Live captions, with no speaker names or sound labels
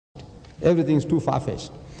Everything is too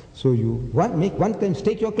far-fetched. So you make one claim,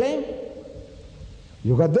 stake your claim.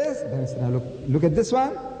 You got this, then say, now look at this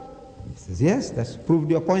one. He says, yes, that's proved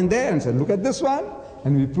your point there. And said, look at this one,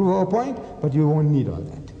 and we prove our point, but you won't need all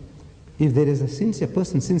that. If there is a sincere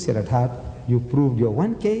person, sincere at heart, you proved your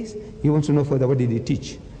one case, he wants to know further, what did he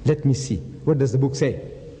teach? Let me see. What does the book say?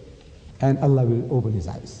 And Allah will open his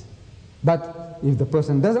eyes. But if the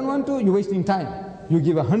person doesn't want to, you're wasting time. You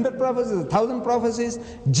give 100 prophecies, 1,000 prophecies.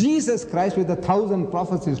 Jesus Christ with 1,000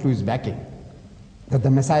 prophecies to his backing, that the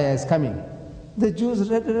Messiah is coming. The Jews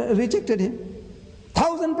rejected him.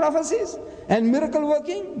 1,000 prophecies and miracle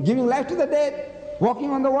working, giving life to the dead, walking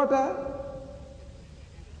on the water.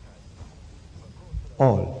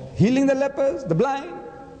 All. Healing the lepers, the blind.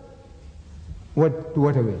 What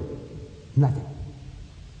away? Nothing.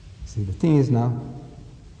 See, the thing is now,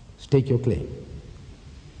 stake your claim.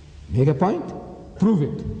 Make a point, prove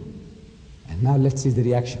it. And now let's see the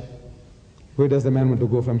reaction. Where does the man want to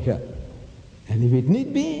go from here? And if it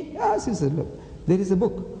need be, ask, he says, look, there is a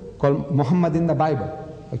book called Muhammad in the Bible,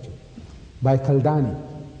 actually, by Kaldani.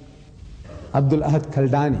 Abdul Ahad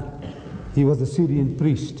Kaldani. He was a Syrian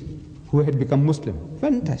priest who had become Muslim.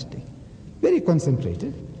 Fantastic. Very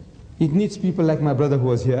concentrated. It needs people like my brother who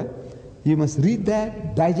was here. You must read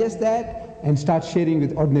that, digest that, and start sharing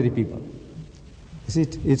with ordinary people. You see,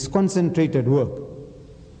 it's concentrated work.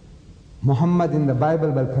 Muhammad in the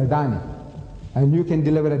Bible by Kaldani. And you can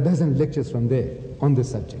deliver a dozen lectures from there on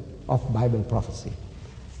this subject of Bible prophecy.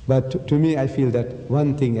 But to me, I feel that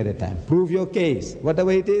one thing at a time. Prove your case.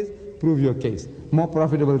 Whatever it is, prove your case. More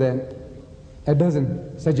profitable than a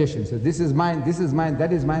dozen suggestions. So this is mine, that is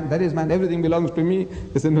mine, that is mine, everything belongs to me.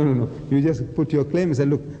 They say, no. You just put your claim and say,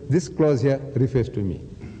 look, this clause here refers to me.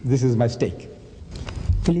 This is my stake.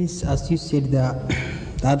 Please, as you said the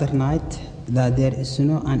other night, that there is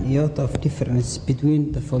no an iota of difference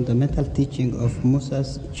between the fundamental teaching of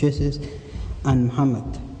Moses, Jesus, and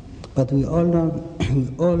Muhammad. But we all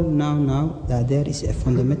know now that there is a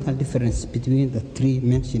fundamental difference between the three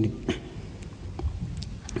mentioned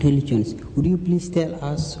religions. Would you please tell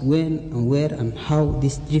us when and where and how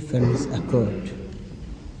this difference occurred?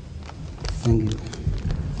 Thank you.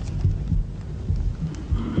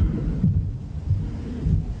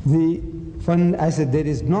 I said there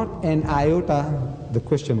is not an iota. The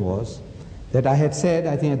question was that I had said,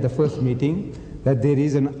 I think at the first meeting, that there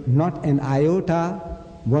is not an iota,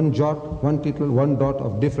 one jot, one tittle, one dot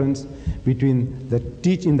of difference between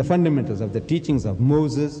the fundamentals of the teachings of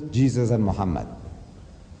Moses, Jesus, and Muhammad.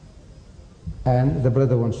 And the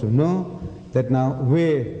brother wants to know that now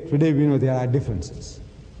today we know there are differences.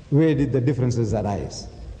 Where did the differences arise?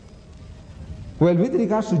 Well, with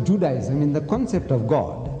regards to Judaism, in the concept of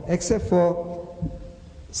God, except for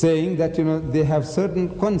saying that, they have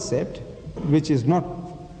certain concept which is not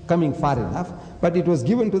coming far enough, but it was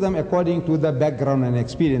given to them according to the background and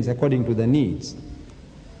experience, according to the needs.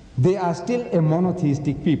 They are still a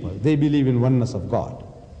monotheistic people. They believe in oneness of God.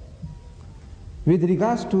 With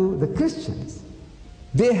regards to the Christians,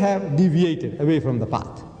 they have deviated away from the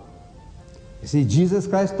path. You see, Jesus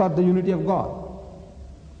Christ taught the unity of God.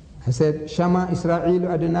 He said, Shama Israelu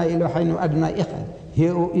Adonai Eloheinu Adonai Echad.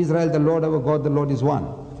 Hear, O Israel, the Lord our God, the Lord is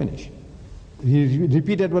one. Finish. He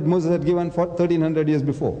repeated what Moses had given for 1300 years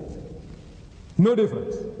before. No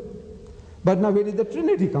difference. But now where did the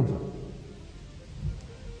Trinity come from?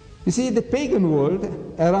 You see, the pagan world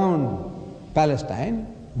around Palestine,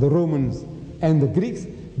 the Romans and the Greeks,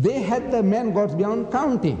 they had the man gods beyond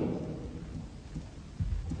counting.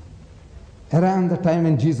 Around the time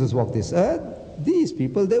when Jesus walked this earth, these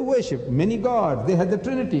people, they worshipped many gods. They had the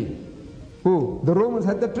Trinity. Who? The Romans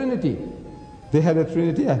had the Trinity. They had a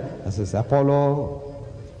Trinity, as is Apollo,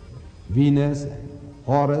 Venus,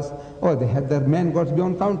 Horus. Oh, they had their man gods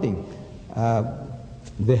beyond counting.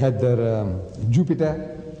 They had their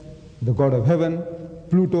Jupiter, the god of heaven,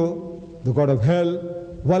 Pluto, the god of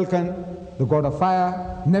hell, Vulcan, the god of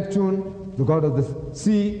fire, Neptune, the god of the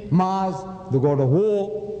sea, Mars, the god of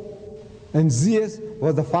war. And Zeus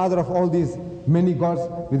was the father of all these many gods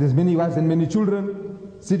with his many wives and many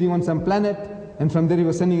children, sitting on some planet, and from there he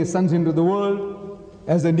was sending his sons into the world.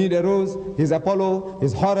 As the need arose, his Apollo,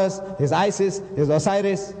 his Horus, his Isis, his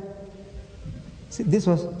Osiris. See, this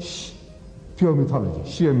was pure mythology,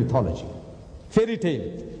 sheer mythology, fairy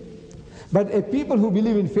tale. But a people who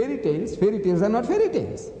believe in fairy tales are not fairy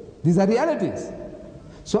tales. These are realities.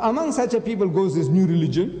 So among such a people goes this new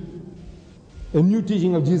religion, a new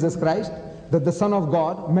teaching of Jesus Christ, that the Son of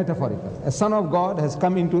God, metaphorical. A Son of God has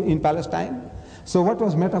come in Palestine. So what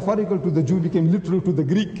was metaphorical to the Jew became literal to the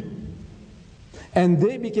Greek. And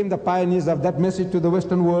they became the pioneers of that message to the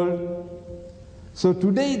Western world. So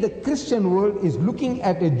today the Christian world is looking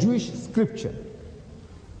at a Jewish scripture,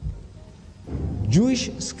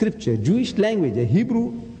 Jewish language, a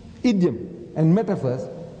Hebrew idiom and metaphors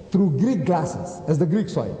through Greek glasses, as the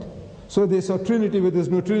Greeks saw it. So they saw Trinity where there's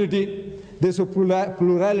no Trinity, they saw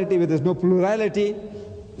plurality where there's no plurality.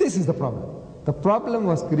 This is the problem. The problem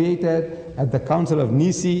was created at the Council of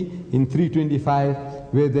Nicaea in 325,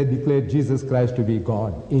 where they declared Jesus Christ to be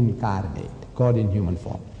God incarnate, God in human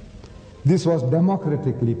form. This was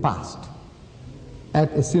democratically passed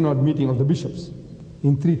at a synod meeting of the bishops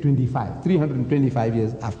in 325, 325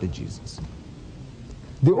 years after Jesus.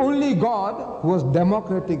 The only God who was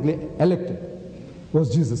democratically elected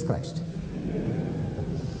was Jesus Christ.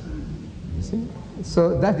 You see?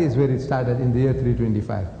 So that is where it started in the year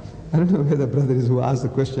 325. I don't know where the brother is who asked the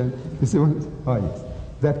question. You see, oh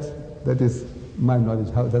yes, that is my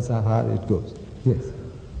knowledge. That's how it goes. Yes.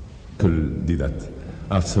 Deedat,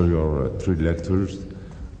 after your 3 lectures,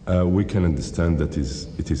 we can understand that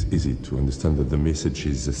it is easy to understand that the message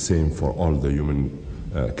is the same for all the human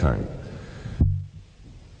kind.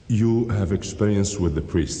 You have experience with the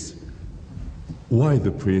priests. Why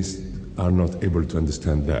the priests are not able to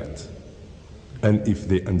understand that? And if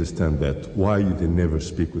they understand that, why they never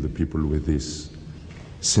speak with the people with this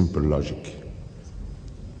simple logic?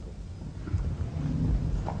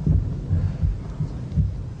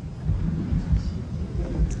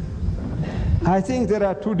 I think there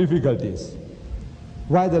are 2 difficulties.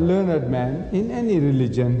 Why the learned man, in any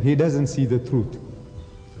religion, he doesn't see the truth.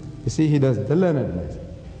 You see, he doesn't, the learned man.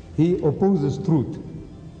 He opposes truth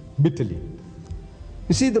bitterly.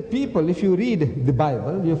 You see, the people, if you read the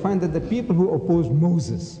Bible, you find that the people who opposed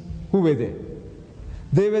Moses, who were they?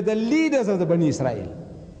 They were the leaders of the Bani Israel.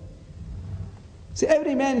 See,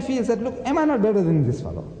 every man feels that, look, am I not better than this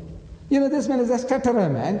fellow? You know, this man is a stutterer,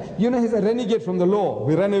 man. You know, he's a renegade from the law.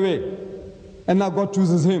 We ran away. And now God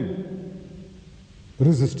chooses him.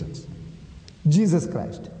 Resistance. Jesus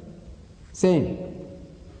Christ. Same.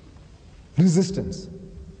 Resistance.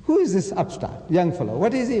 Who is this upstart, young fellow?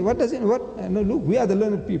 What is he? What does he? What? No, look, we are the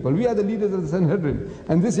learned people. We are the leaders of the Sanhedrin.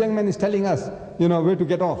 And this young man is telling us, you know, where to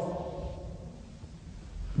get off.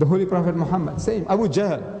 The Holy Prophet Muhammad, same. Abu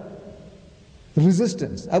Jahl.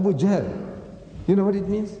 Resistance. Abu Jahl. You know what it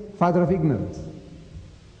means? Father of ignorance.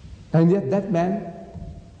 And yet that man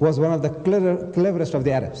was one of the cleverest of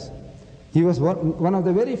the Arabs. He was one of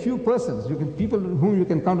the very few persons, people whom you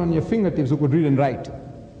can count on your fingertips who could read and write.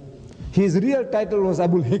 His real title was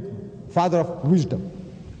Abul Hikm, father of wisdom.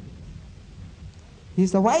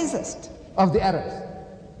 He's the wisest of the Arabs.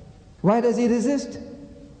 Why does he resist?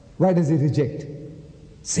 Why does he reject?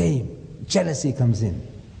 Same. Jealousy comes in.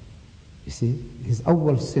 You see, his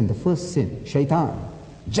awwal sin, the first sin, shaitan,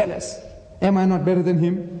 jealous. Am I not better than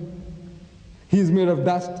him? He is made of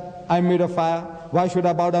dust, I'm made of fire. Why should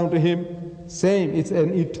I bow down to him? Same, it's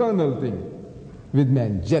an eternal thing with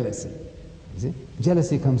man, jealousy. You see,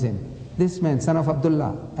 jealousy comes in. This man, son of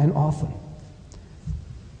Abdullah, an orphan,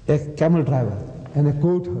 a camel driver, and a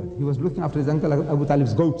goat herd. He was looking after his uncle Abu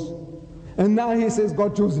Talib's goats. And now he says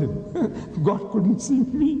God chose him. God couldn't see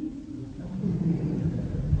me.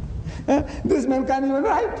 This man can't even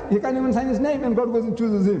write. He can't even sign his name, and God goes and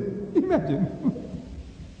chooses him. Imagine.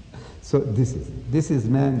 So this is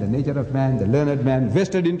man, the nature of man, the learned man.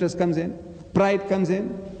 Vested interest comes in. Pride comes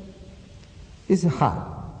in. It's hard.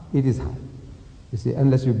 It is hard. You see,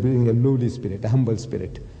 unless you bring a lowly spirit, a humble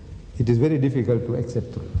spirit, it is very difficult to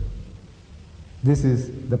accept truth. This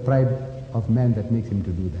is the pride of man that makes him to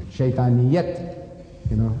do that. Shaitaniyat,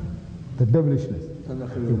 you know, the devilishness. Ana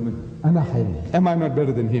khayrun. Am I not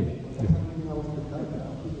better than him?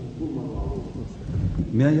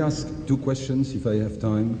 May I ask 2 questions if I have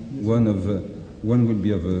time? One will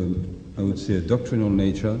be of I would say a doctrinal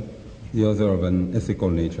nature, the other of an ethical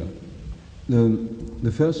nature.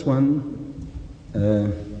 The first one,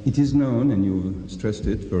 it is known, and you stressed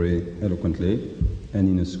it very eloquently and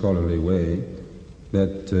in a scholarly way,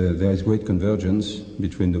 that there is great convergence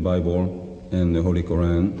between the Bible and the Holy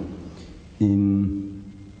Quran in,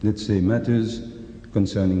 let's say, matters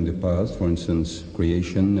concerning the past, for instance,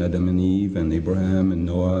 creation, Adam and Eve, and Abraham and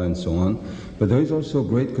Noah, and so on. But there is also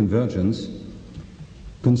great convergence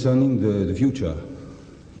concerning the future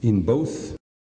in both